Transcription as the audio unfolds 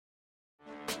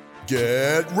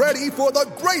Get ready for the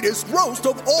greatest roast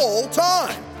of all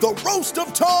time, the Roast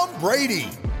of Tom Brady,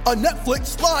 a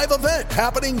Netflix live event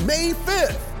happening May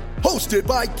 5th. Hosted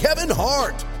by Kevin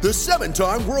Hart, the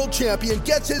 7-time world champion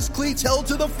gets his cleats held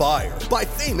to the fire by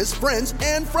famous friends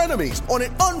and frenemies on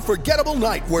an unforgettable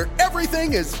night where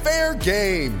everything is fair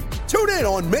game. Tune in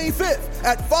on May 5th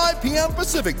at 5 p.m.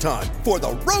 Pacific time for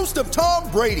the Roast of Tom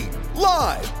Brady,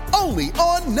 live only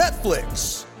on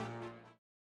Netflix.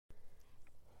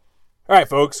 All right,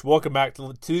 folks, welcome back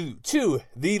to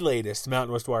the latest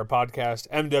Mountain West Wire podcast,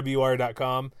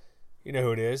 MWR.com. You know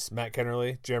who it is, Matt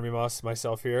Kennerly, Jeremy Moss,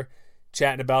 myself here,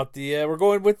 chatting about we're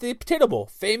going with the Potato Bowl,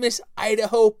 famous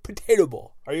Idaho Potato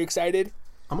Bowl. Are you excited?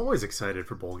 I'm always excited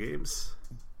for bowl games.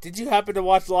 Did you happen to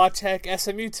watch La Tech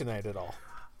SMU tonight at all?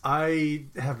 I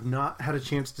have not had a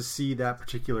chance to see that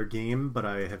particular game, but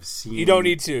I have seen... You don't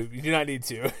need to. You do not need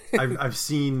to. I've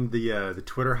seen the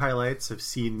Twitter highlights. I've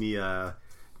seen the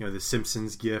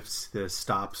Simpsons gifs, the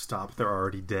stop, they're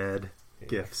already dead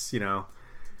gifs,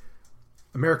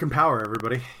 American Power,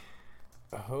 everybody.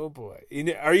 Oh boy! Do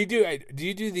you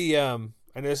do the? I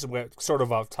know this is sort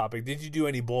of off topic. Did you do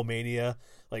any Bowl Mania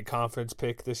conference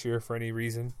pick this year for any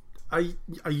reason? I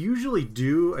usually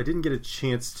do. I didn't get a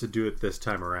chance to do it this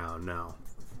time around. No.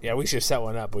 Yeah, we should have set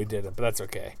one up, but we didn't. But that's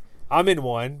okay. I'm in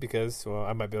one because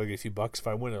I might be able to get a few bucks if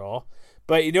I win it all.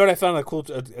 But you know what? I found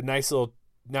a nice little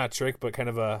not trick, but kind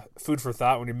of a food for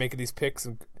thought when you're making these picks.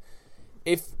 And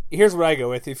here's what I go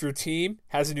with: if your team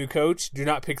has a new coach, do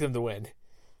not pick them to win,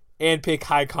 and pick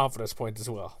high confidence points as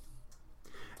well.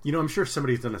 I'm sure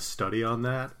somebody's done a study on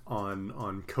that,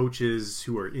 on coaches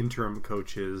who are interim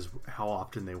coaches, how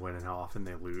often they win and how often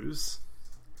they lose.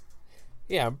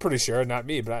 Yeah, I'm pretty sure, not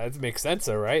me, but it makes sense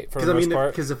though, right? For the most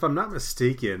part. Because if I'm not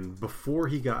mistaken, before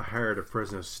he got hired at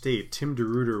Fresno State, Tim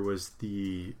DeRuyter was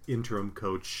the interim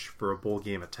coach for a bowl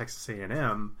game at Texas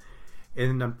A&M,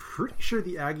 and I'm pretty sure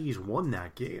the Aggies won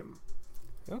that game.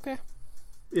 Okay.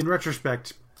 In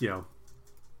retrospect,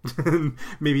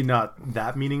 maybe not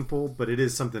that meaningful, but it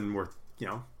is something worth,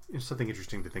 it's something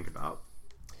interesting to think about.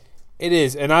 It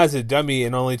is, and I was a dummy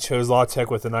and only chose La Tech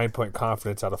with a 9-point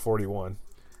confidence out of 41.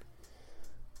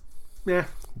 Yeah.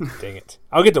 Dang it.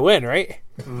 I'll get to win, right?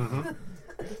 Mm-hmm.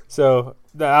 So,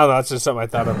 I don't know, that's just something I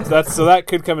thought of. So that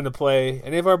could come into play.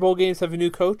 Any of our bowl games have a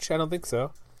new coach? I don't think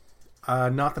so.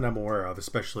 Not that I'm aware of,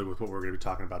 especially with what we're going to be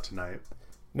talking about tonight.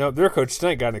 No, their coach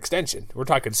tonight got an extension. We're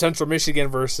talking Central Michigan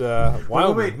versus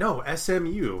Wyoming. Wait, no,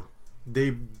 SMU.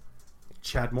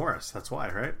 Chad Morris, that's why,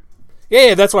 right?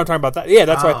 Yeah, that's why I'm talking about that. Yeah,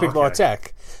 that's why I picked La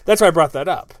Tech. That's why I brought that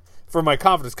up. For my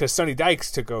confidence, because Sonny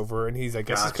Dykes took over, and he's, I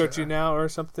guess, he's coaching now or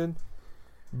something.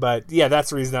 But, yeah, that's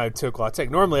the reason I took La Tech.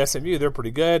 Normally, SMU, they're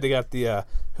pretty good. They got the,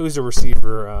 who's the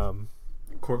receiver?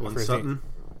 Cortland Sutton.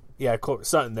 Yeah,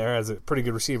 Sutton there has a pretty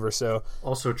good receiver. So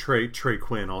also Trey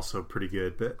Quinn, also pretty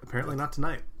good, but apparently not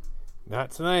tonight. Not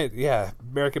tonight. Yeah,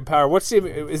 American Power.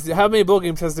 How many bowl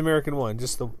games has the American won?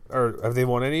 Or have they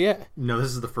won any yet? No, this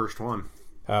is the first one.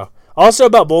 Oh, also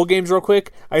about bowl games, real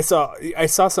quick. I saw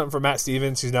something from Matt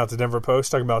Stevens, who's now at the Denver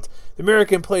Post, talking about the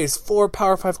American plays 4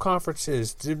 Power 5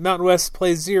 conferences. The Mountain West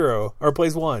plays 0 or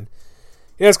plays 1.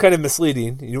 Yeah, it's kind of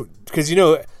misleading, because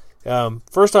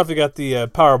first off, they got the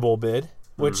Power Bowl bid.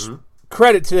 Which,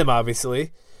 credit to them,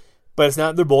 obviously, but it's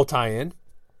not their bowl tie-in.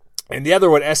 And the other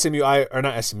one,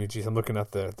 I'm looking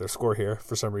at their score here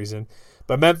for some reason,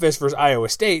 but Memphis versus Iowa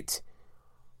State,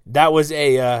 that was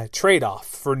a trade-off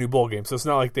for a new bowl game, so it's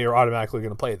not like they are automatically going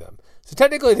to play them. So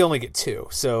technically, they only get 2.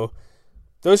 So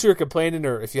those who are complaining,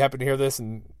 or if you happen to hear this,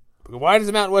 and why does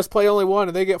the Mountain West play only 1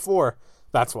 and they get 4?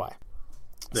 That's why.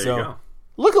 There you go.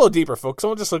 Look a little deeper, folks.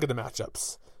 Don't just look at the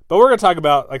matchups. But we're going to talk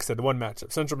about, like I said, the one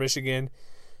matchup, Central Michigan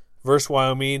versus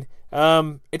Wyoming.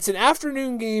 It's an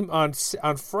afternoon game on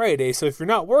Friday, so if you're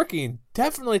not working,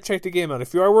 definitely check the game out.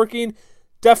 If you are working,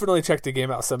 definitely check the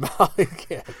game out somehow.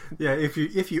 Yeah,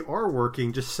 if you are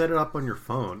working, just set it up on your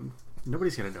phone.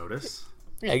 Nobody's going to notice.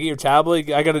 Yeah, get your tablet.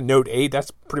 I got a Note 8.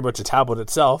 That's pretty much a tablet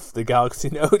itself, the Galaxy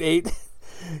Note 8.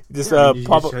 You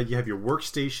have your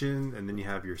workstation, and then you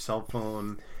have your cell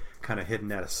phone kind of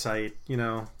hidden out of sight, Then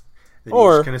you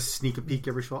just kind of sneak a peek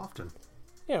every so often.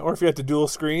 Yeah, or if you have the dual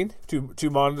screen, two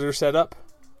monitors set up,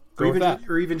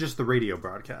 or even just the radio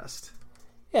broadcast.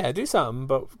 Yeah, do something.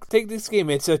 But take this game.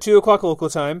 It's 2:00 local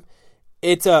time.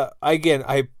 It's again,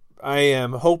 I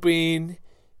am hoping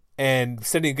and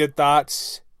sending good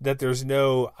thoughts that there's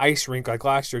no ice rink like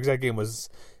last year, because that game was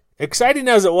exciting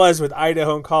as it was with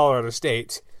Idaho and Colorado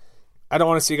State. I don't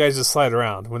want to see guys just slide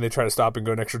around when they try to stop and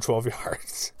go an extra 12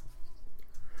 yards.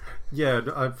 Yeah,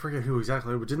 I forget who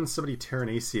exactly, but didn't somebody tear an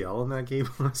ACL in that game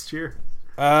last year?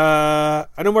 I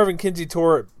know Marvin Kinsey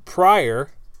tore it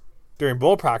prior, during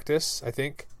bowl practice, I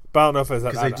think. But I don't know if it was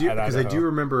at Idaho. Because I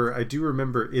do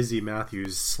remember Izzy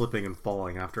Matthews slipping and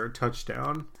falling after a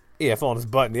touchdown. Yeah, falling his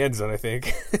butt in the end zone, I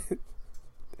think.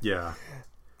 Yeah.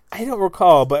 I don't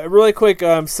recall, but really quick,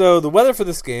 so the weather for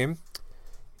this game,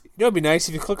 it'd be nice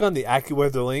if you click on the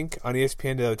AccuWeather link on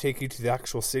ESPN to take you to the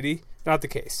actual city. Not the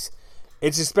case.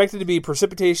 It's expected to be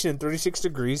precipitation and 36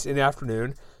 degrees in the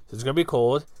afternoon, so it's going to be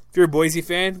cold. If you're a Boise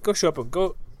fan, go show up and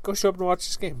watch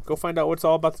this game. Go find out what's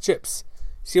all about the chips.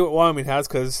 See what Wyoming has,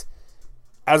 because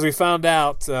as we found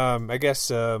out, I guess,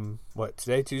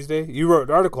 today, Tuesday? You wrote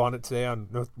an article on it today,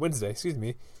 on Wednesday,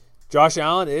 Josh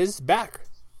Allen is back.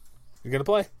 You're going to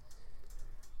play.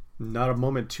 Not a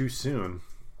moment too soon.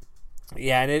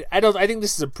 Yeah, and I think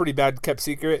this is a pretty bad kept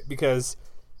secret, because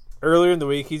earlier in the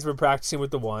week he's been practicing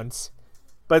with the ones,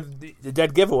 but the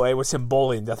dead giveaway was him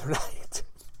bowling the other night.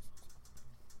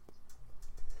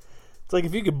 It's like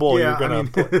if you can bowl, you're gonna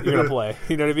play.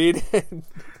 You know what I mean?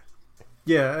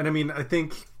 Yeah, and I mean, I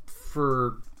think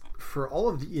for all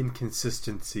of the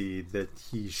inconsistency that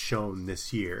he's shown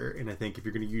this year, and I think if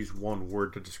you're going to use one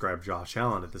word to describe Josh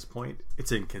Allen at this point,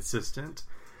 it's inconsistent.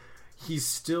 He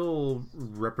still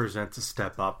represents a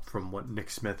step up from what Nick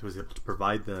Smith was able to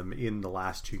provide them in the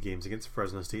last 2 games against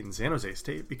Fresno State and San Jose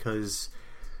State, because,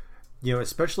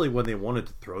 especially when they wanted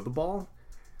to throw the ball,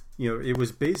 it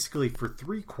was basically for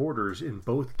 3 quarters in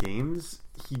both games,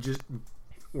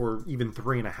 or even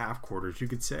 3.5 quarters, you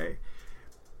could say,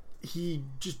 he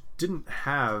just didn't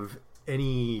have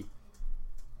any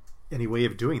way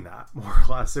of doing that, more or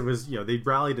less. It was, they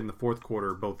rallied in the 4th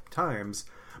quarter both times.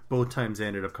 Both times they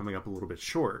ended up coming up a little bit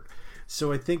short.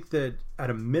 So I think that at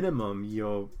a minimum,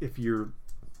 if you're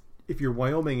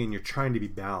Wyoming and you're trying to be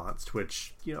balanced,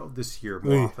 which, this year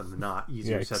more often than not,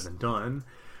 easier said than done.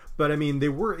 But I mean, they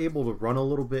were able to run a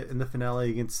little bit in the finale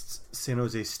against San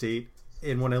Jose State.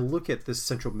 And when I look at this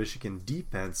Central Michigan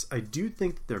defense, I do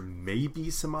think that there may be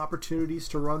some opportunities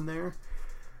to run there.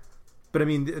 But I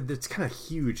mean, it's kind of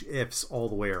huge ifs all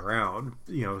the way around.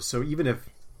 So even if,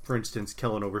 for instance,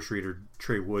 Kellen Overstreet or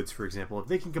Trey Woods, for example, if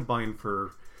they can combine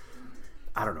for,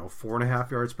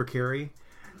 4.5 yards per carry,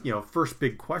 first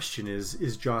big question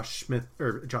is Josh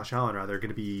Allen going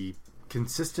to be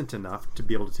consistent enough to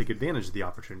be able to take advantage of the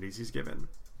opportunities he's given?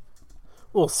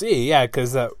 We'll see, yeah,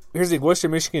 because here's the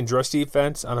Western Michigan's rush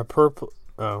defense on a per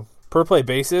play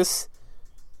basis.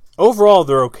 Overall,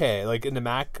 they're okay, like in the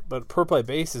MAC, but per play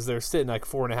basis, they're sitting like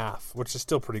 4.5, which is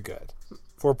still pretty good.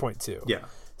 4.2. Yeah.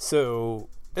 So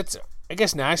that's, I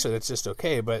guess nationally that's just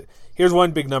okay, but here's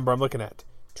one big number I'm looking at.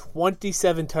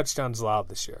 27 touchdowns allowed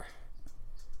this year.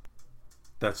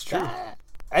 That's true.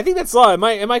 I think that's a lot.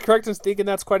 Am I correct in thinking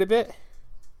that's quite a bit?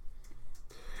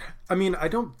 I mean, I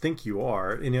don't think you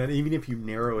are. Even if you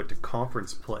narrow it to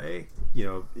conference play,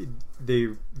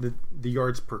 the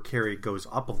yards per carry goes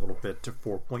up a little bit to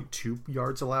 4.2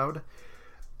 yards allowed,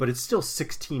 but it's still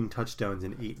 16 touchdowns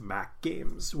in 8 MAC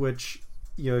games, which,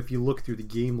 if you look through the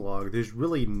game log, there's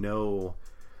really no...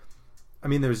 I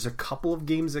mean, there's a couple of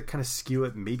games that kind of skew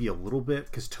it maybe a little bit,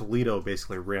 because Toledo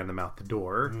basically ran them out the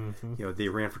door. Mm-hmm. They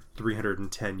ran for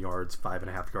 310 yards,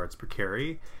 5.5 yards per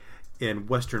carry. And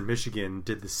Western Michigan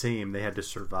did the same. They had to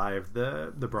survive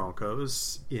the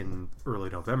Broncos in early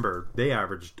November. They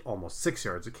averaged almost 6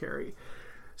 yards a carry.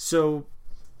 So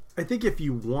I think if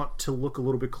you want to look a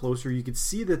little bit closer, you could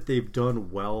see that they've done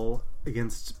well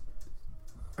against,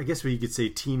 I guess what you could say,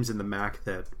 teams in the MAC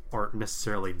that aren't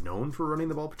necessarily known for running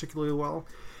the ball particularly well.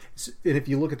 And if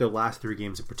you look at their last 3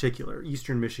 games in particular,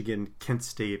 Eastern Michigan, Kent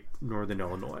State, Northern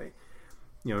Illinois,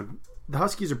 the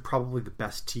Huskies are probably the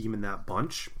best team in that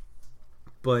bunch.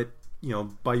 But,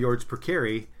 by yards per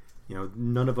carry,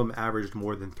 none of them averaged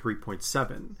more than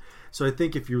 3.7. So I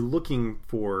think if you're looking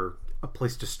for a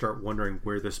place to start wondering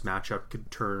where this matchup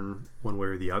could turn one way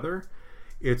or the other,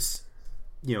 it's,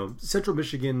 Central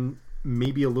Michigan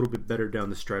maybe a little bit better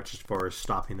down the stretch as far as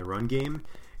stopping the run game,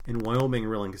 and Wyoming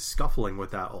really scuffling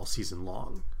with that all season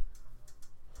long.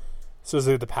 So is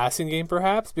it the passing game,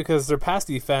 perhaps? Because their pass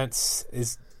defense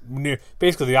is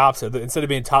basically the opposite. Instead of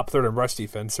being top third in rush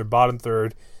defense, they're bottom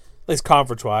third, at least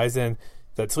conference-wise. And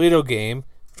that Toledo game,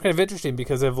 it's kind of interesting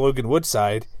because they have Logan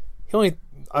Woodside.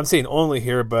 I'm saying only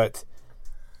here, but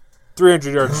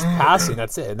 300 yards passing,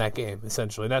 that's it in that game,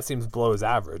 essentially. And that seems below his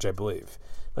average, I believe.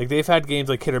 Like, they've had games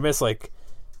like hit or miss, like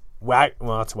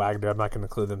it's Wagner. I'm not going to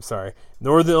include them, sorry.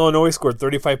 Northern Illinois scored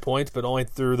 35 points, but only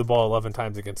threw the ball 11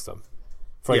 times against them.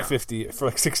 For 60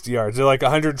 yards. They're like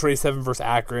 127 versus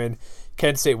Akron,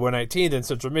 Kent State 119, then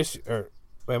Central Michigan.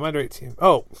 Wait, am I on the right team?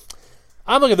 Oh,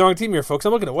 I'm looking at the wrong team here, folks.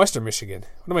 I'm looking at Western Michigan.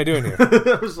 What am I doing here?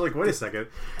 I was like, wait a second.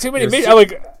 Too many.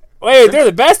 Wait, they're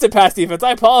the best at pass defense.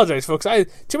 I apologize, folks.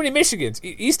 Too many Michigans.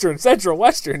 Eastern, Central,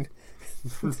 Western.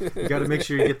 You got to make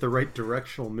sure you get the right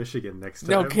directional Michigan next time.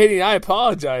 No kidding. I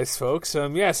apologize, folks.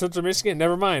 Central Michigan,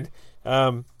 never mind.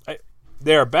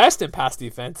 They are best in pass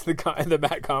defense in the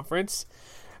MAC conference.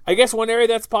 I guess one area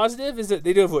that's positive is that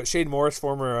they do have Shane Morris,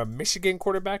 former Michigan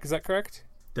quarterback. Is that correct?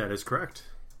 That is correct.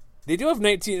 They do have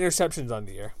 19 interceptions on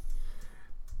the year.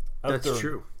 That's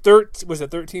true. Was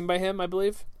it 13 by him, I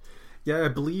believe? Yeah, I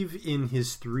believe in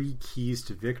his 3 keys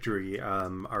to victory,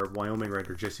 our Wyoming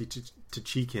writer, Jesse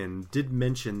Tachikin, did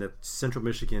mention that Central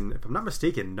Michigan, if I'm not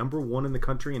mistaken, number 1 in the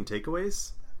country in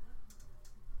takeaways.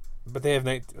 But they have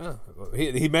 19.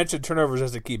 He mentioned turnovers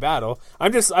as a key battle.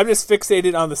 I'm just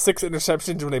fixated on the 6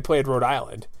 interceptions when they played Rhode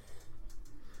Island.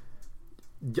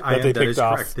 That is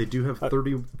correct. They do have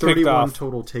 31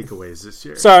 total takeaways this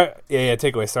year. Sorry,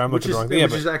 takeaways. Sorry, I'm looking wrong.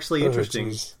 Which is actually interesting.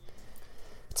 It's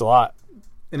a lot.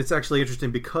 And it's actually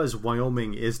interesting because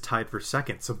Wyoming is tied for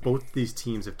second. So both these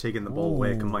teams have taken the ball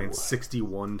away a combined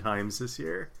 61 times this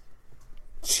year.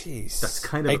 Jeez, that's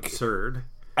kind of absurd.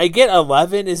 I get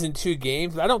 11 is in 2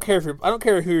 games. I don't care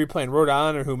who you're playing, Rhode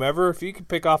Island or whomever. If you can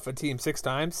pick off a team 6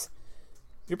 times,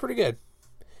 you're pretty good.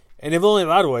 And they've only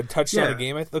allowed a touchdown a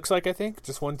game. It looks like, I think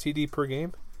just 1 TD per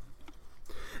game.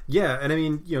 Yeah, and I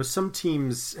mean, some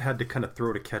teams had to kind of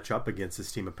throw to catch up against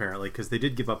this team apparently because they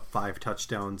did give up 5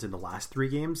 touchdowns in the last 3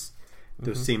 games.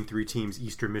 Those same 3 teams: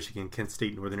 Eastern Michigan, Kent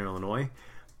State, Northern Illinois.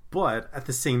 But at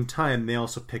the same time, they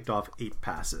also picked off 8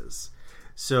 passes.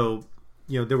 So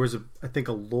there was I think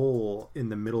a lull in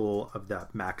the middle of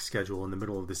that MAC schedule in the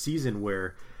middle of the season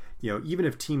where even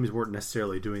if teams weren't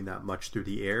necessarily doing that much through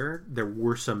the air, there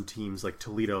were some teams like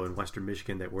Toledo and Western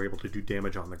Michigan that were able to do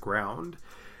damage on the ground.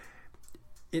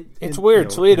 It's weird.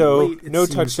 Toledo, no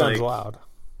touchdowns allowed.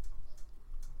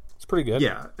 It's pretty good.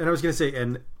 Yeah, and I was going to say,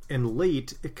 and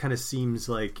late, it kind of seems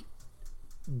like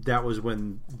that was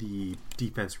when the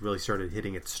defense really started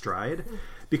hitting its stride,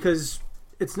 because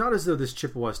it's not as though this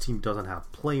Chippewas team doesn't have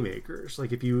playmakers.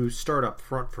 Like if you start up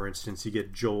front, for instance, you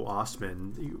get Joe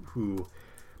Osman, who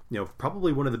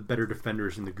probably one of the better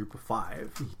defenders in the group of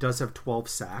 5. He does have 12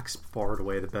 sacks, far and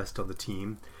away the best on the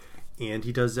team. And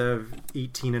he does have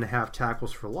 18.5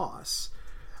 tackles for loss.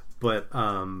 But,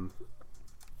 hold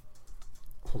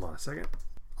on a second.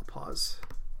 I'll pause.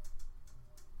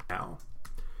 Now.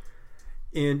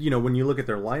 And, when you look at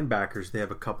their linebackers, they have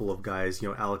a couple of guys,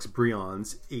 Alex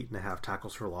Breon's 8.5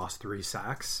 tackles for loss, 3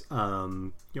 sacks.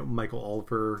 Michael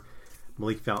Oliver,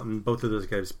 Malik Fountain, both of those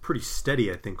guys pretty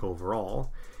steady, I think,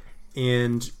 overall.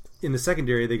 And in the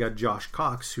secondary, they got Josh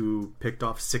Cox, who picked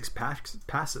off 6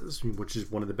 passes, which is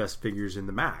one of the best figures in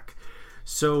the MAC.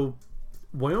 So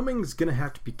Wyoming's going to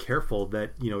have to be careful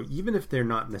that, even if they're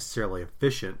not necessarily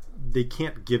efficient, they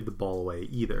can't give the ball away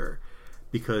either.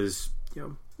 Because,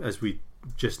 as we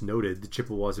just noted, the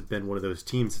Chippewas have been one of those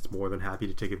teams that's more than happy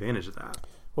to take advantage of that.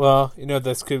 Well,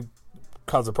 this could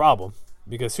cause a problem.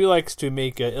 Because who likes to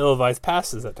make ill-advised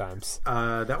passes at times?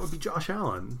 That would be Josh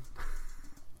Allen.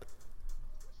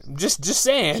 Just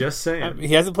saying. Just saying.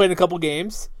 He hasn't played in a couple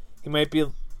games. He might be, a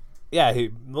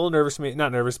little nervous.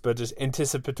 Not nervous, but just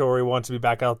anticipatory. Wants to be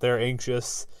back out there,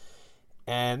 anxious,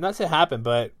 and not to happen.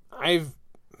 But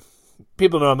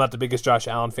people know I'm not the biggest Josh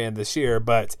Allen fan this year,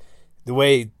 but the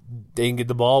way they can get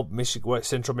the ball,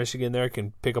 Central Michigan there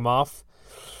can pick them off.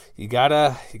 You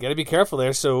gotta be careful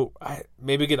there. So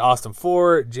maybe get Austin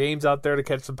Ford, James out there to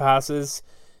catch some passes.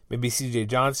 Maybe C.J.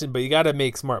 Johnson, but you got to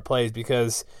make smart plays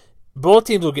because both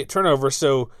teams will get turnovers,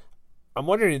 so I'm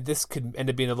wondering if this could end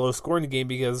up being a low-scoring game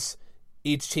because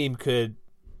each team could,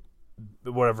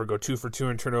 go 2 for 2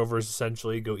 in turnovers,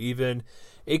 essentially, go even.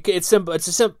 It's simple. It's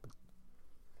a simple.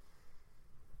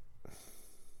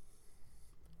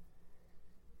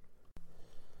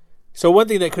 So one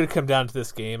thing that could come down to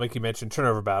this game, like you mentioned,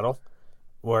 turnover battle,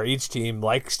 where each team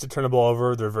likes to turn the ball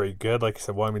over. They're very good. Like I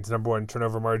said, Wyoming's number 1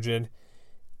 turnover margin.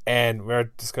 And we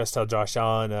already discussed how Josh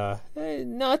Allen,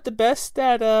 not the best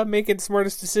at making the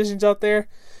smartest decisions out there.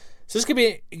 So this could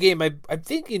be a game, I'm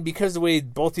thinking, because of the way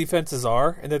both defenses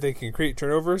are and that they can create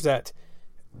turnovers, that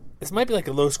this might be like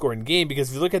a low-scoring game because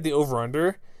if you look at the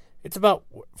over-under, it's about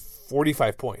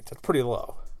 45 points. That's pretty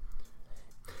low.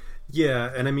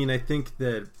 Yeah, and I mean, I think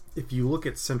that if you look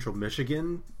at Central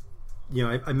Michigan,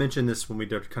 I mentioned this when we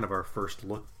did kind of our first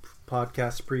look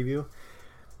podcast preview.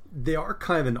 They are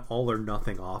kind of an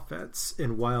all-or-nothing offense.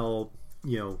 And while,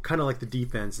 kind of like the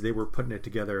defense, they were putting it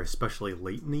together, especially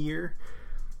late in the year,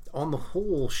 on the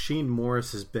whole, Shane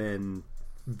Morris has been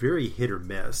very hit or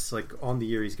miss. Like, on the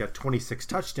year, he's got 26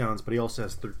 touchdowns, but he also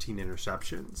has 13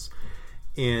 interceptions.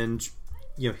 And,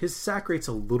 his sack rate's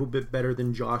a little bit better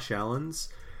than Josh Allen's,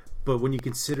 But when you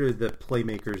consider the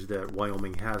playmakers that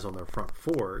Wyoming has on their front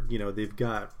four, they've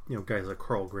got guys like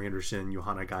Carl Granderson,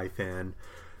 Johanna Gaifan,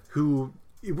 who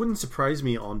it wouldn't surprise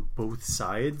me on both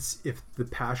sides if the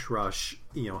pass rush,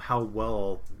 how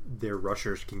well their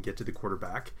rushers can get to the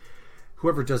quarterback.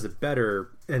 Whoever does it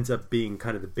better ends up being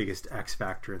kind of the biggest X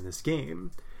factor in this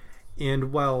game.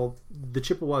 And while the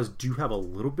Chippewas do have a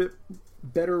little bit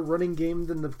better running game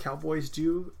than the Cowboys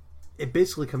do, it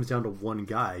basically comes down to one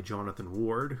guy, Jonathan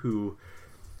Ward, who,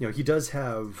 he does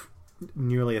have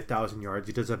nearly 1,000 yards.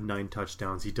 He does have 9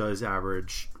 touchdowns. He does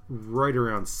average right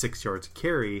around 6 yards a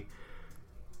carry.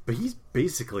 But he's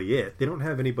basically it. They don't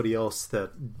have anybody else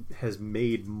that has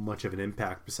made much of an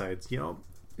impact besides,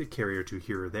 a carry or two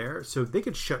here or there. So if they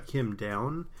could shut him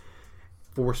down,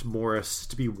 force Morris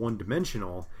to be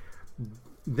one-dimensional,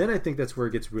 then I think that's where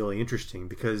it gets really interesting,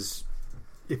 because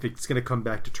if it's going to come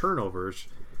back to turnovers,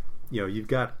 you've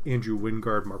got Andrew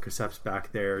Wingard, Marcus Epps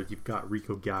back there. You've got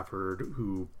Rico Gafford,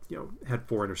 who, had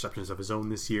 4 interceptions of his own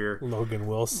this year. Logan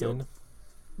Wilson.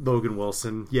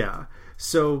 Yeah.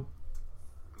 So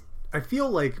I feel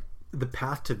like the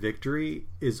path to victory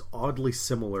is oddly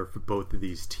similar for both of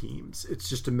these teams. It's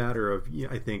just a matter of,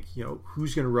 I think,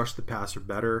 who's going to rush the passer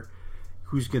better,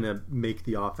 who's going to make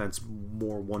the offense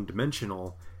more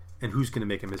one-dimensional, and who's going to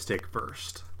make a mistake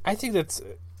first. I think that's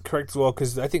correct as well,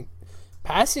 because I think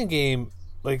passing game,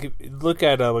 like, look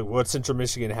at what Central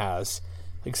Michigan has.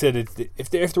 Like I said, if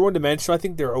they're one-dimensional, I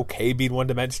think they're okay being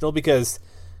one-dimensional, because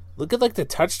look at, the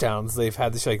touchdowns they've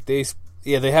had this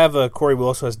year. They have Corey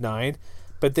Willis, who has 9,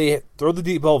 but they throw the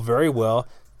deep ball very well.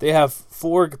 They have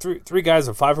three guys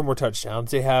with 5 or more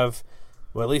touchdowns. They have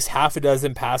at least half a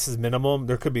dozen passes minimum.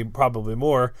 There could be probably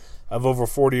more of over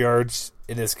 40 yards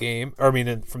in this game.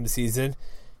 From the season.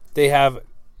 They have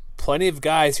plenty of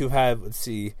guys who have,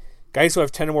 guys who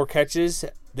have 10 or more catches.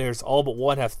 There's all but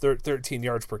one have 13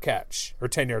 yards per catch, or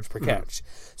 10 yards per catch.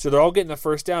 So they're all getting the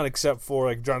first down, except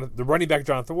for the running back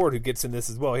Jonathan Ward, who gets in this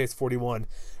as well. He has 41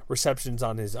 receptions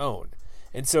on his own.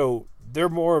 And so they're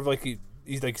more of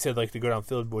he's like you said, to go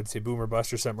downfield, would say boom or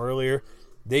bust or something earlier.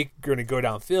 They're going to go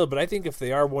downfield, but I think if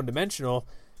they are one-dimensional,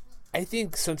 I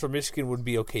think Central Michigan would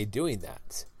be okay doing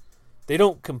that. They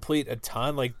don't complete a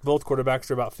ton. Both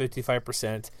quarterbacks are about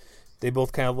 55%. They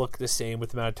both kind of look the same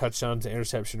with the amount of touchdowns and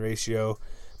interception ratio.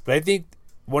 But I think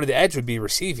one of the edge would be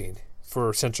receiving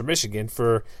for Central Michigan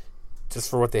for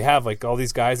what they have. All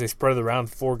these guys, they spread it around.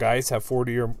 4 guys have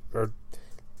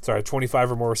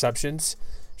 25 or more receptions.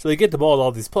 So they get the ball to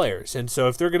all these players. And so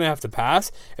if they're going to have to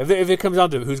pass, if it comes down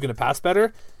to who's going to pass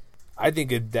better, I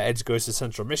think the edge goes to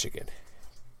Central Michigan.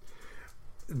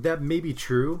 That may be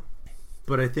true,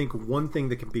 but I think one thing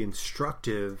that can be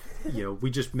instructive, we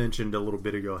just mentioned a little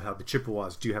bit ago how the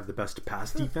Chippewas do have the best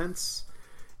pass defense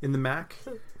in the MAC,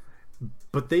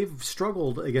 but they've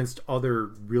struggled against other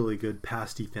really good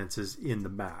pass defenses in the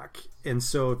MAC. And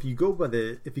so if you go by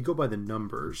the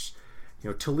numbers,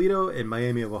 Toledo and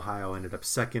Miami of Ohio ended up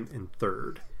 2nd and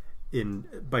 3rd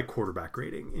by quarterback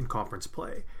rating in conference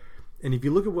play. And if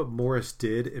you look at what Morris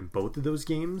did in both of those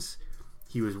games,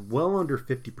 he was well under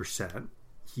 50%.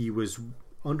 He was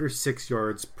under 6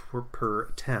 yards per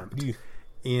attempt.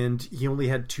 And he only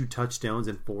had 2 touchdowns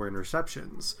and 4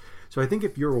 interceptions. So I think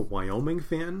if you're a Wyoming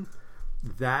fan,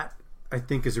 that I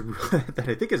think is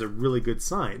a really good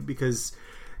sign, because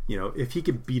if he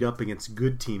could beat up against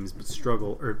good teams but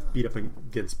struggle, or beat up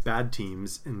against bad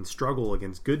teams and struggle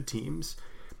against good teams,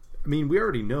 we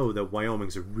already know that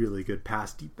Wyoming's a really good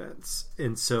pass defense.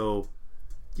 And so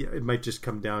it might just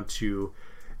come down to,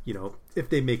 if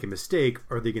they make a mistake,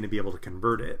 are they going to be able to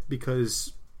convert it?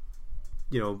 Because,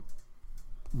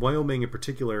 Wyoming in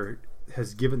particular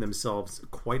has given themselves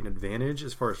quite an advantage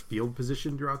as far as field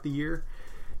position throughout the year.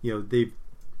 They've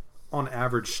on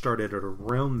average started at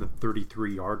around the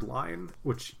 33-yard line,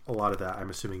 which a lot of that I'm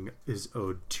assuming is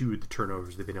owed to the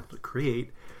turnovers they've been able to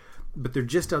create. But they're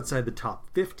just outside the top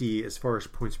 50 as far as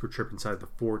points per trip inside the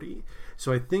 40.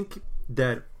 So I think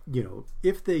that,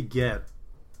 if they get,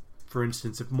 for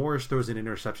instance, if Morris throws an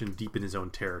interception deep in his own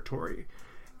territory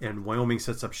and Wyoming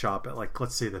sets up shop at,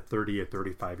 let's say the 30 or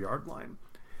 35-yard line,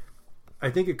 I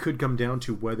think it could come down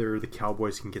to whether the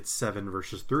Cowboys can get 7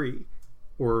 versus 3,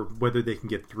 or whether they can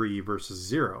get 3 versus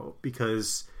 0,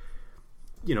 because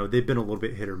they've been a little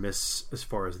bit hit or miss as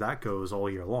far as that goes all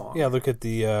year long. Yeah, look at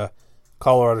the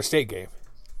Colorado State game.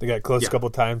 They got close a couple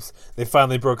of times. They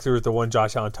finally broke through with the one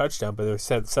Josh Allen touchdown, but they're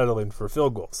settling for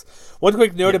field goals. One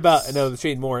quick note about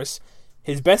Shane Morris.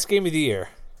 His best game of the year.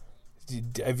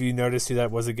 Have you noticed who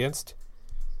that was against?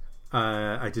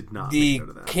 I did not. The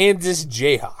Kansas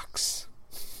Jayhawks.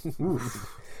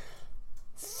 Oof.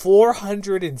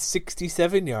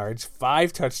 467 yards,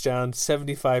 5 touchdowns,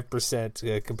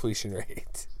 75% completion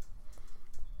rate.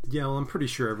 Yeah, well, I'm pretty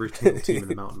sure every team in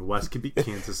the Mountain West could beat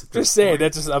Kansas at this Just saying,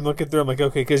 point. I'm looking through, I'm like,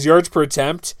 okay, because yards per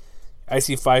attempt, I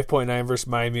see 5.9 versus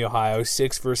Miami, Ohio,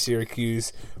 6 versus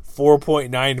Syracuse,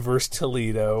 4.9 versus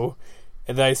Toledo,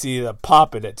 and then I see the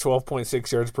Poppin at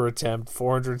 12.6 yards per attempt,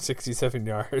 467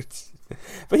 yards.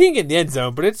 But he can get in the end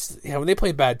zone, but it's when they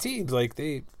play bad teams, like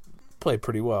they play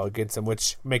pretty well against them,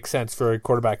 which makes sense for a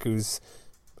quarterback who's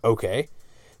okay.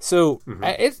 So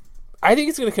I think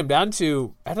it's going to come down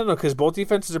to, I don't know, because both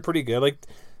defenses are pretty good. Like,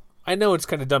 I know it's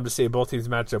kind of dumb to say both teams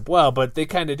match up well, but they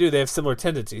kind of do. They have similar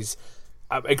tendencies.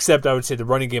 Except I would say the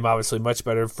running game obviously much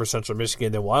better for Central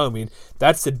Michigan than Wyoming.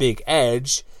 That's the big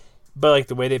edge. But like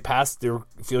the way they pass,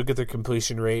 if you look at their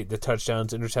completion rate, the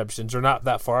touchdowns, interceptions, are not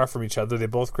that far from each other. They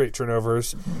both create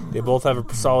turnovers. They both have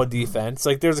a solid defense.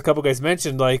 Like there's a couple guys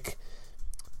mentioned, like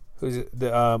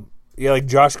like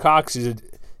Josh Cox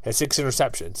has 6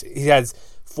 interceptions. He has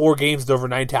 4 games with over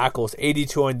 9 tackles,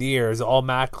 82 on the year. Is all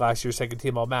MAC last year, second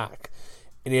team all MAC,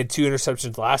 and he had 2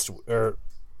 interceptions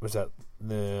was that?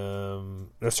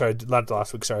 Sorry, not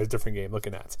last week. Sorry, it's a different game.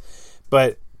 Looking at,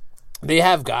 but they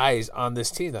have guys on this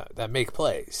team that make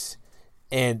plays,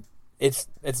 and it's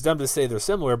dumb to say they're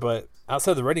similar, but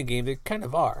outside the running game, they kind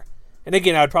of are. And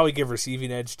again, I would probably give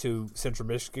receiving edge to Central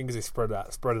Michigan because they spread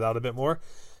it out a bit more.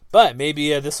 But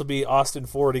maybe this will be Austin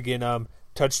Ford again.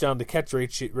 Touchdown to catch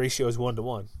ratio is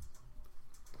 1-to-1.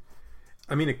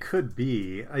 I mean, it could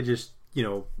be. I just,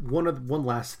 one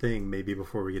last thing maybe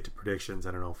before we get to predictions.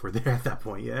 I don't know if we're there at that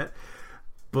point yet,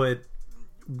 but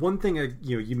one thing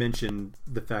you mentioned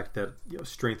the fact that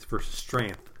strength versus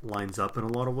strength lines up in a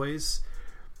lot of ways.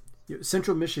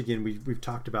 Central Michigan, we've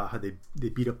talked about how they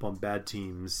beat up on bad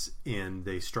teams and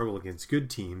they struggle against good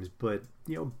teams, but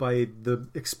by the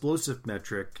explosive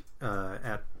metric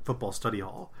at Football Study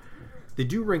Hall, they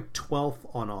do rank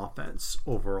 12th on offense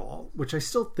overall, which I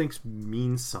still think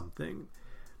means something.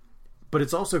 But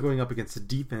it's also going up against a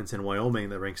defense in Wyoming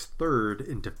that ranks 3rd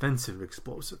in defensive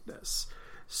explosiveness.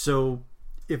 So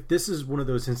if this is one of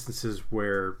those instances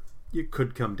where it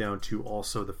could come down to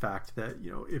also the fact that,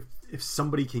 if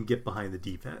somebody can get behind the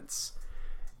defense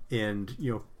and,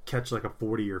 catch like a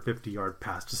 40 or 50 yard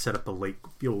pass to set up a late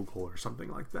field goal or something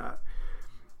like that,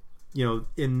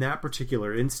 in that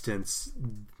particular instance,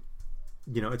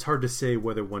 it's hard to say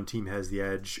whether one team has the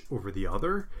edge over the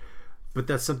other, but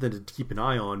that's something to keep an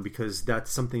eye on because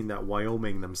that's something that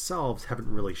Wyoming themselves haven't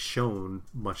really shown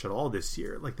much at all this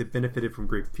year. Like they benefited from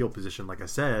great field position, like I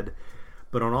said,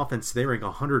 but on offense, they rank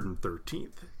 113th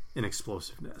in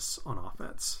explosiveness on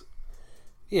offense.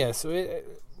 Yeah, so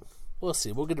we'll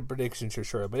see. We'll get a prediction for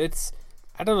sure. But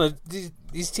I don't know,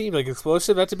 these teams, like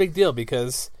explosive, that's a big deal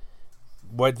because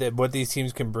what these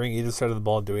teams can bring either side of the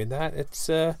ball doing that, it's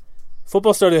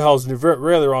Football Study Hall is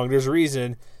rarely wrong. There's a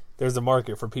reason there's a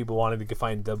market for people wanting to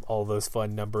find all those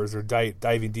fun numbers or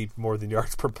diving deep more than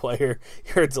yards per play or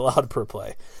yards allowed per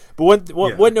play. But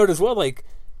one note as well, like,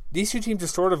 these two teams are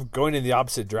sort of going in the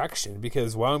opposite direction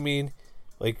because Wyoming,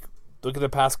 like, look at the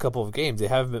past couple of games. They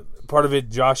haven't, part of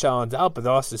it, Josh Allen's out, but they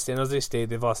lost to San Jose State.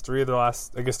 They've lost 3 of their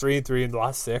last, 3-3 in the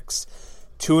last 6,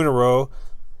 2 in a row.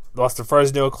 Lost to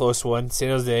Fresno, a close one. San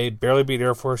Jose barely beat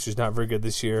Air Force, who's not very good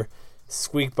this year.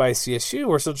 Squeaked by CSU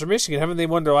or Central Michigan. Haven't they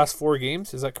won their last 4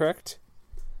 games? Is that correct?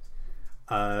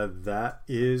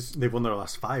 They've won their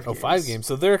last 5 games. 5 games.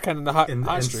 So they're kind of the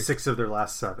hot streak. 6 of their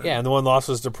last 7. Yeah, and the one loss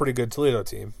was the pretty good Toledo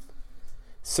team.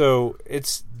 So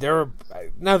NIU's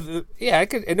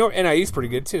pretty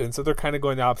good too, and so they're kind of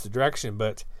going the opposite direction.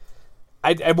 But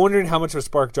I'm wondering how much of a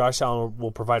spark Josh Allen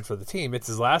will provide for the team. It's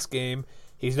his last game.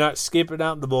 He's not skipping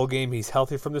out in the bowl game. He's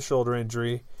healthy from the shoulder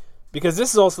injury. Because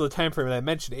this is also the time frame that I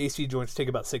mentioned. AC joints take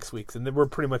about 6 weeks, and then we're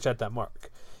pretty much at that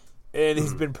mark. And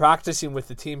he's been practicing with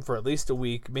the team for at least a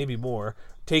week, maybe more,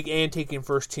 taking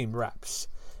first team reps.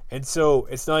 And so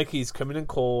it's not like he's coming in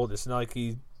cold. It's not like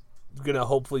he's going to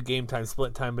hopefully game time,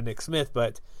 split time with Nick Smith,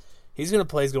 but he's going to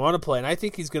play. He's going to want to play, and I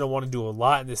think he's going to want to do a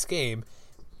lot in this game.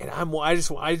 And I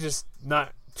just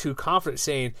not too confident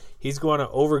saying he's going to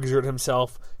overexert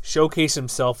himself, showcase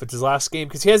himself. It's his last game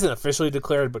because he hasn't officially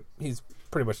declared, but he's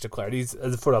pretty much declared. He's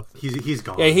a foot up. He's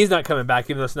gone. Yeah, he's not coming back,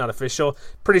 even though it's not official.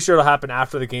 Pretty sure it'll happen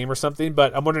after the game or something,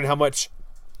 but I'm wondering how much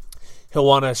he'll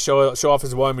want to show off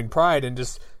his Wyoming pride and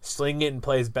just sling it and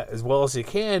play as well as he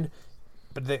can.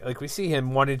 But we see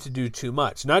him wanting to do too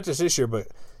much. Not just this year, but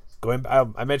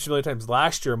I mentioned many times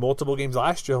last year, multiple games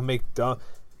last year, he'll make not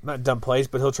dumb plays,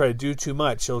 but he'll try to do too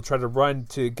much. He'll try to run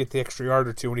to get the extra yard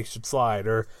or two when he should slide,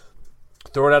 or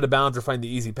throw it out of bounds or find the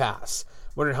easy pass.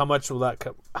 wondering how much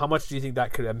how much do you think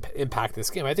that could impact this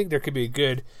game? I think there could be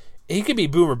he could be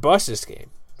boom or bust this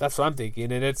game. That's what I'm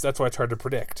thinking, and that's why it's hard to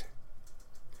predict.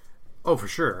 Oh, for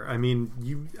sure. I mean,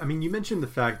 you mentioned the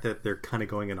fact that they're kind of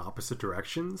going in opposite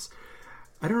directions.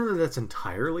 I don't know that that's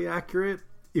entirely accurate,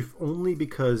 if only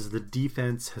because the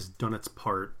defense has done its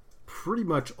part pretty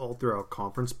much all throughout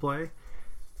conference play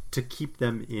to keep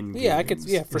them in games.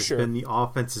 For sure.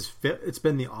 It's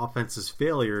been the offense's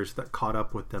failures that caught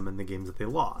up with them in the games that they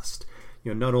lost.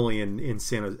 Not only against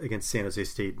San Jose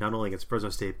State, not only against Fresno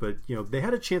State, but they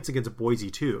had a chance against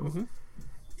Boise too,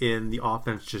 and the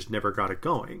offense just never got it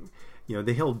going.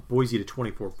 They held Boise to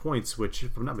 24 points, which,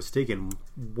 if I'm not mistaken,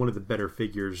 one of the better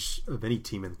figures of any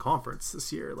team in conference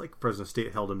this year. Like Fresno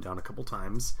State held them down a couple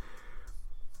times.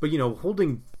 But,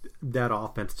 holding that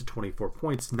offense to 24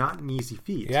 points, not an easy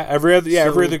feat. Yeah, every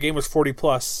other game was 40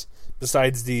 plus,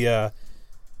 besides the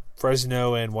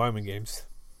Fresno and Wyoming games.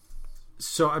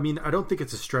 So, I mean, I don't think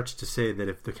it's a stretch to say that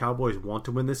if the Cowboys want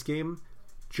to win this game,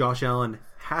 Josh Allen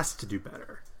has to do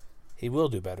better. He will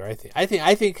do better, I think.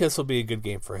 I think this will be a good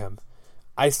game for him.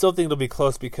 I still think it'll be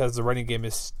close because the running game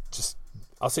is just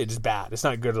bad. It's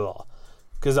not good at all.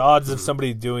 Because the odds of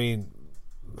somebody doing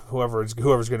whoever's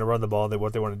going to run the ball and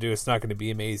what they want to do, it's not going to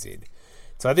be amazing.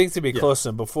 So I think it's going to be close.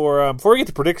 And before we get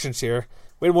to predictions here,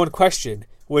 we had one question,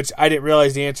 which I didn't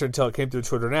realize the answer until it came through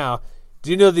Twitter now. Do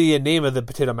you know the name of the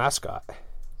potato mascot?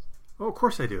 Oh, of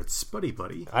course I do. It's Spuddy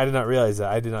Buddy. I did not realize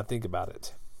that. I did not think about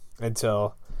it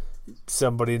until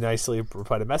somebody nicely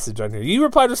replied a message on here. You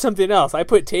replied with something else. I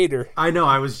put tater. I know.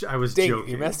 I was joking.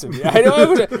 You messed with me. I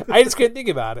know. I just couldn't think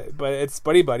about it. But it's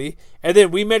Spuddy Buddy. And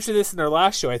then we mentioned this in our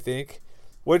last show, I think.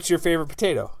 What's your favorite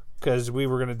potato? Because we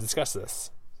were going to discuss this.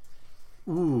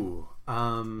 Ooh.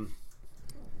 And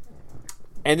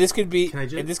this could be.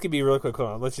 And this could be really quick. Hold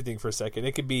on. Let you think for a second.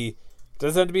 It could be.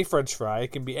 Doesn't have to be French fry.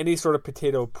 It can be any sort of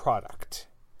potato product,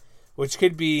 which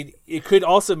could be. It could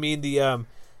also mean the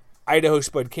Idaho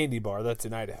Spud Candy Bar. That's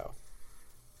in Idaho.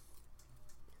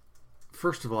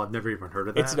 First of all, I've never even heard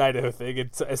of that. It's an Idaho thing.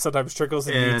 It sometimes trickles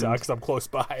in Utah because I'm close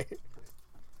by.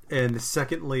 And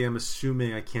secondly, I'm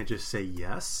assuming I can't just say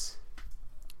yes.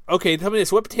 Okay, tell me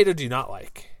this: what potato do you not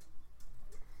like?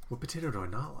 What potato do I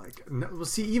not like? No, well,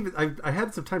 see, even I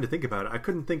had some time to think about it. I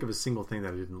couldn't think of a single thing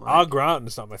that I didn't like. Au gratin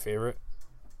is not my favorite.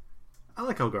 I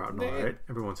like au gratin, all right,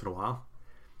 every once in a while.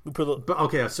 But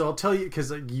okay, so I'll tell you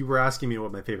because you were asking me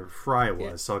what my favorite fry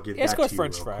was, so I'll give that to you. Let's go with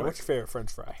French fry. Quick. What's your favorite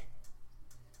French fry?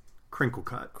 Crinkle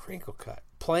cut. Crinkle cut.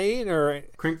 Plain or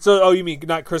so? You mean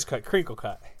not crisp cut? Crinkle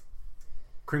cut.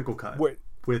 Crinkle cut. What?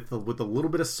 With a little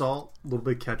bit of salt, a little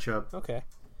bit of ketchup. Okay.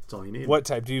 That's all you need. What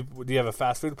type? Do you have a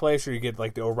fast food place, or you get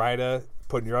like the Ore-Ida,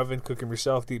 put in your oven, cook them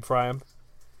yourself, deep fry them?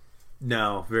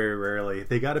 No, very rarely.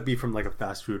 They got to be from like a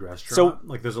fast food restaurant. So,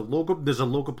 like there's a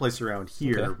local place around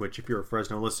here, okay. Which if you're a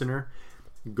Fresno listener,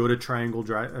 go to Triangle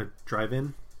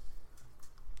Drive-In.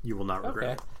 You will not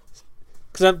regret it.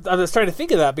 Because I'm just trying to think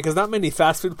of that because not many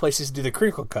fast food places do the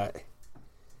crinkle cut.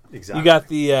 Exactly. You got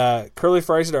the curly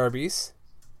fries at Arby's.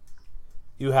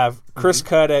 You have crisp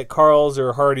cut at Carl's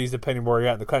or Hardee's, depending where you're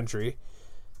at in the country.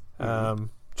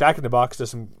 Jack in the Box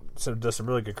does some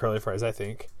really good curly fries, I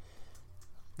think.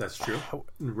 That's true.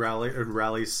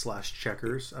 Rallies /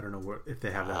 Checkers. I don't know if they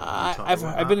have that.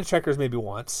 I've been to Checkers maybe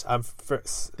once.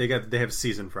 They have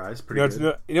seasoned fries. Pretty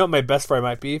good. You know what my best fry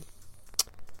might be?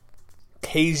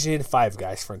 Cajun Five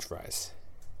Guys French fries.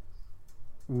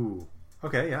 Ooh.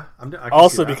 Okay, yeah.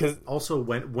 Also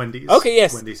Wendy's. Okay,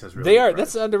 yes. Wendy's has really they good are. fries.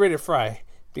 That's an underrated fry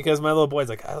because my little boy's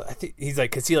like, I think he's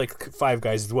like, because he like Five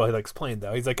Guys as well. He likes plain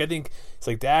though. He's like,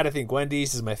 Dad, I think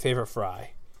Wendy's is my favorite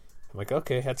fry. I'm like,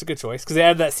 okay, that's a good choice because they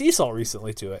added that sea salt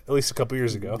recently to it, at least a couple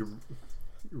years ago. You're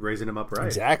raising him up right.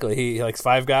 Exactly. He likes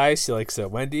Five Guys. He likes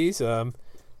Wendy's. Good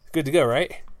to go,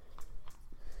 right?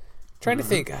 Trying to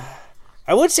think.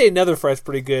 I would say another fry's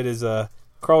pretty good is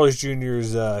Carl's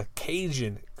Jr.'s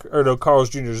Carl's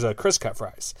Jr.'s crisp cut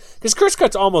fries. Because crisp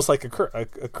cut's almost like a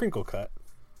crinkle cut.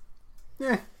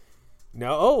 Yeah.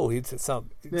 No, tell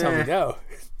me no.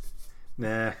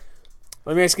 Nah.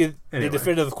 Let me ask you the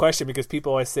definitive question because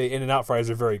people always say In-N-Out fries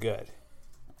are very good.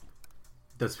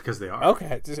 That's because they are. Okay.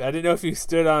 I didn't know if you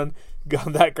stood on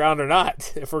that ground or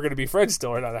not, if we're going to be friends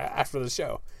still or not after the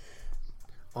show.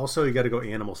 Also, you got to go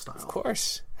animal style. Of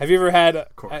course. Have you ever had...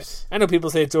 Of course. I know people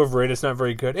say it's overrated. It's not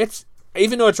very good.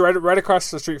 Even though it's right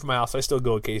across the street from my house, I still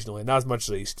go occasionally. Not as much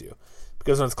as I used to.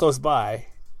 Because when it's close by,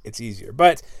 it's easier.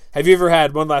 But have you ever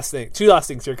had two last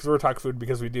things here, because we're talking food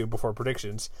because we do before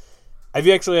predictions. Have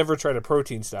you actually ever tried a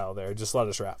protein style there? Just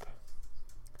lettuce wrap.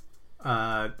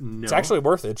 No. It's actually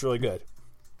worth it. It's really good.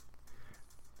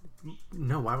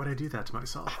 No, why would I do that to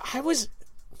myself?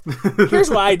 Here's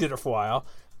why I did it for a while.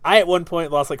 I, at one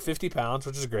point, lost like 50 pounds,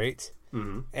 which is great.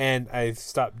 Mm-hmm. And I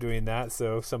stopped doing that,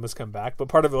 so some has come back. But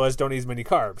part of it was don't eat as many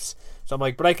carbs. So I'm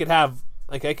like, but I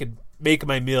could make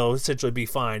my meal essentially be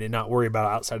fine and not worry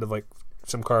about outside of like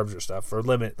some carbs or stuff or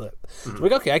limit. Mm-hmm. So I'm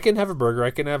like, okay, I can have a burger.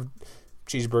 I can have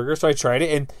cheeseburger. So I tried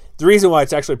it. And the reason why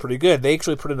it's actually pretty good, they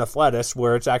actually put enough lettuce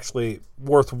where it's actually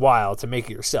worthwhile to make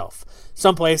it yourself.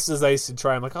 Some places I used to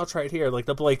try, I'm like, I'll try it here. Like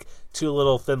they'll put like 2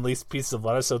 little thin leaf pieces of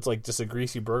lettuce. So it's like just a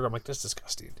greasy burger. I'm like, that's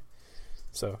disgusting.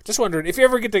 So, just wondering, if you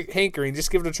ever get the hankering,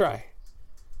 just give it a try.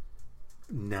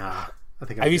 Nah.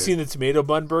 Have you seen the tomato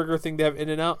bun burger thing they have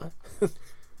In-N-Out?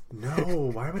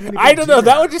 No. Why would anybody I don't know. that?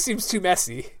 That one just seems too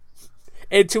messy.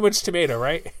 And too much tomato,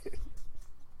 right?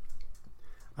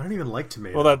 I don't even like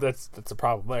tomato. Well, that's a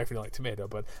problem there if you don't like tomato.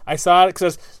 But I saw it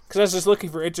because I was just looking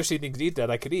for interesting things to eat that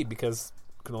I could eat because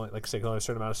I can only, like I say, a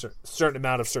certain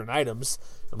amount of certain items.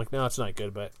 I'm like, no, it's not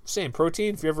good. But same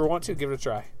protein. If you ever want to, give it a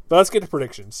try. But let's get to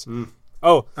predictions.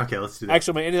 Oh, okay, let's do that.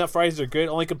 Actually, my In-N-Out fries are good.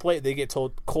 Only complaint, they get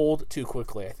told cold too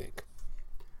quickly, I think.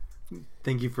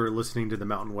 Thank you for listening to the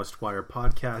Mountain West Wire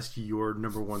podcast, your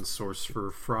number one source for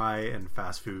fry and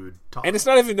fast food talk. And it's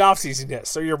not even off-season yet,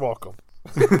 so you're welcome.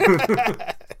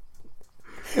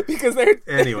 Because they're...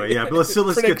 Anyway, yeah, but let's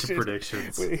get to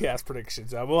predictions. Yes,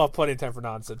 predictions. We'll have plenty of time for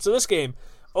nonsense. So this game,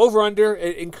 over-under,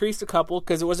 it increased a couple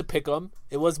because it was a pick-em.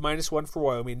 It was -1 for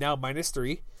Wyoming, now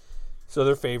 -3. So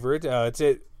they're favored.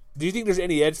 Do you think there's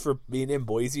any edge for being in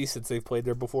Boise since they've played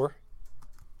there before?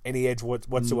 Any edge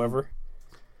whatsoever?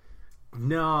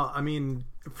 No, I mean,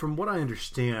 from what I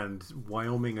understand,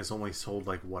 Wyoming has only sold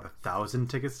 1,000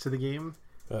 tickets to the game.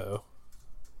 Uh-oh.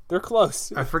 They're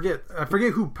close. I forget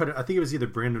who put it. I think it was either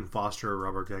Brandon Foster or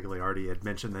Robert Gagliardi had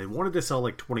mentioned they wanted to sell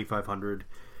 2,500,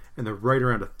 and they're right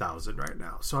around 1,000 right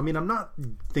now. So I mean, I'm not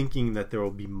thinking that there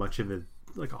will be much of a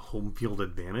home field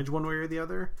advantage one way or the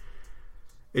other.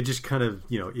 It just kind of,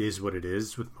 is what it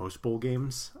is with most bowl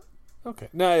games. Okay.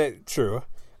 No, true.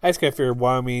 I just kind of figured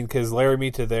Wyoming, because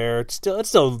Laramie to there, it's still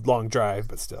a long drive,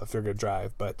 but still, if they're going to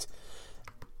drive.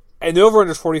 And the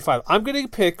over-under is 45. I'm going to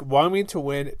pick Wyoming to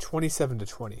win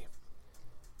 27-20.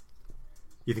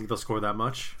 You think they'll score that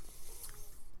much?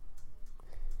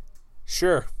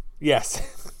 Sure. Yes.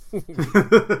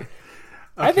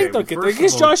 I think they'll get there.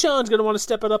 Because Josh Allen's going to want to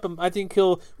step it up, and I think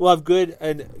we'll have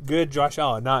good Josh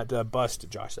Allen, not bust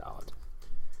Josh Allen.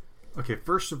 Okay,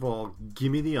 first of all,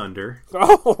 give me the under.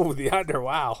 Oh, the under!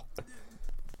 Wow.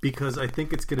 Because I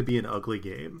think it's going to be an ugly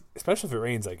game, especially if it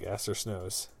rains, I guess, or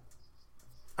snows.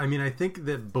 I mean, I think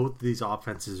that both of these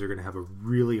offenses are going to have a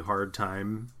really hard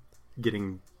time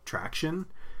getting traction.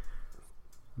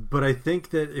 But I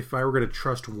think that if I were going to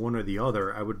trust one or the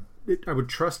other, I would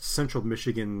trust Central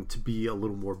Michigan to be a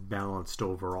little more balanced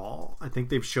overall. I think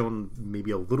they've shown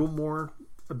maybe a little more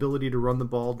ability to run the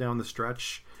ball down the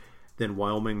stretch than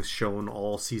Wyoming's shown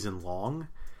all season long.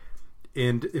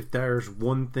 And if there's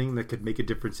one thing that could make a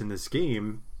difference in this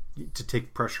game to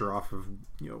take pressure off of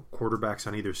quarterbacks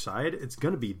on either side, it's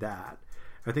going to be that.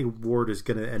 I think Ward is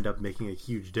going to end up making a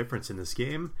huge difference in this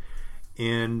game.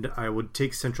 And I would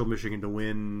take Central Michigan to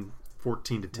win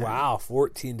 14-10. Wow,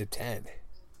 14-10.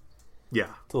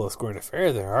 Yeah. It's a little scoring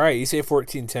affair there. All right, you say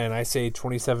 14-10. I say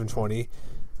 27-20.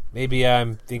 Maybe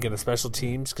I'm thinking of special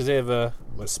teams because they have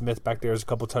Smith back there has a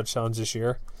couple touchdowns this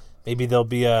year. Maybe there'll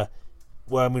be I'm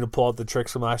going to pull out the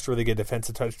tricks from last year where they get a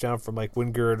defensive touchdown from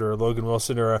Wingard or Logan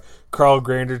Wilson or a Carl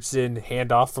Granderson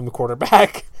handoff from the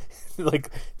quarterback.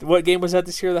 What game was that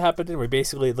this year that happened in where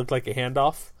basically it looked like a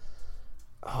handoff?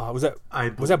 Was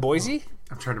that Boise?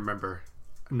 I'm trying to remember.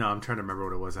 No, I'm trying to remember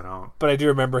what it was. I don't. But I do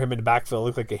remember him in the backfield. It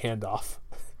looked like a handoff.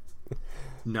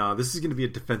 No, this is going to be a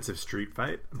defensive street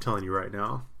fight. I'm telling you right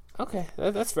now. Okay,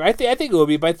 that's fair. I think it will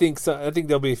be, but I think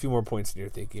there'll be a few more points than you're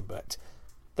thinking. But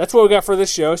that's what we got for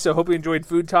this show. So hope you enjoyed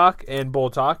Food Talk and Bowl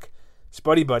Talk,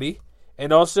 Spuddy Buddy,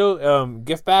 and also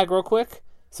gift bag real quick.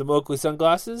 Some Oakley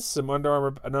sunglasses, an Under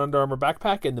Armour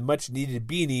backpack, and the much needed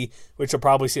beanie, which you'll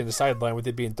probably see on the sideline with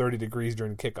it being 30 degrees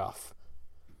during kickoff.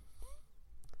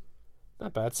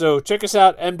 Not bad. So check us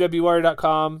out,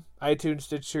 mwwire.com, iTunes,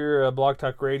 Stitcher, Blog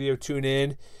Talk Radio, tune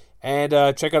in, and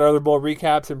check out our other bowl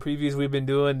recaps and previews we've been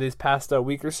doing this past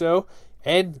week or so.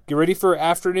 And get ready for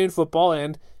afternoon football.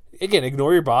 And again,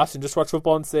 ignore your boss and just watch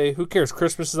football and say, who cares?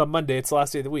 Christmas is on Monday. It's the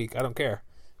last day of the week. I don't care.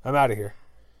 I'm out of here.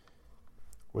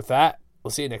 With that, we'll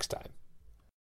see you next time.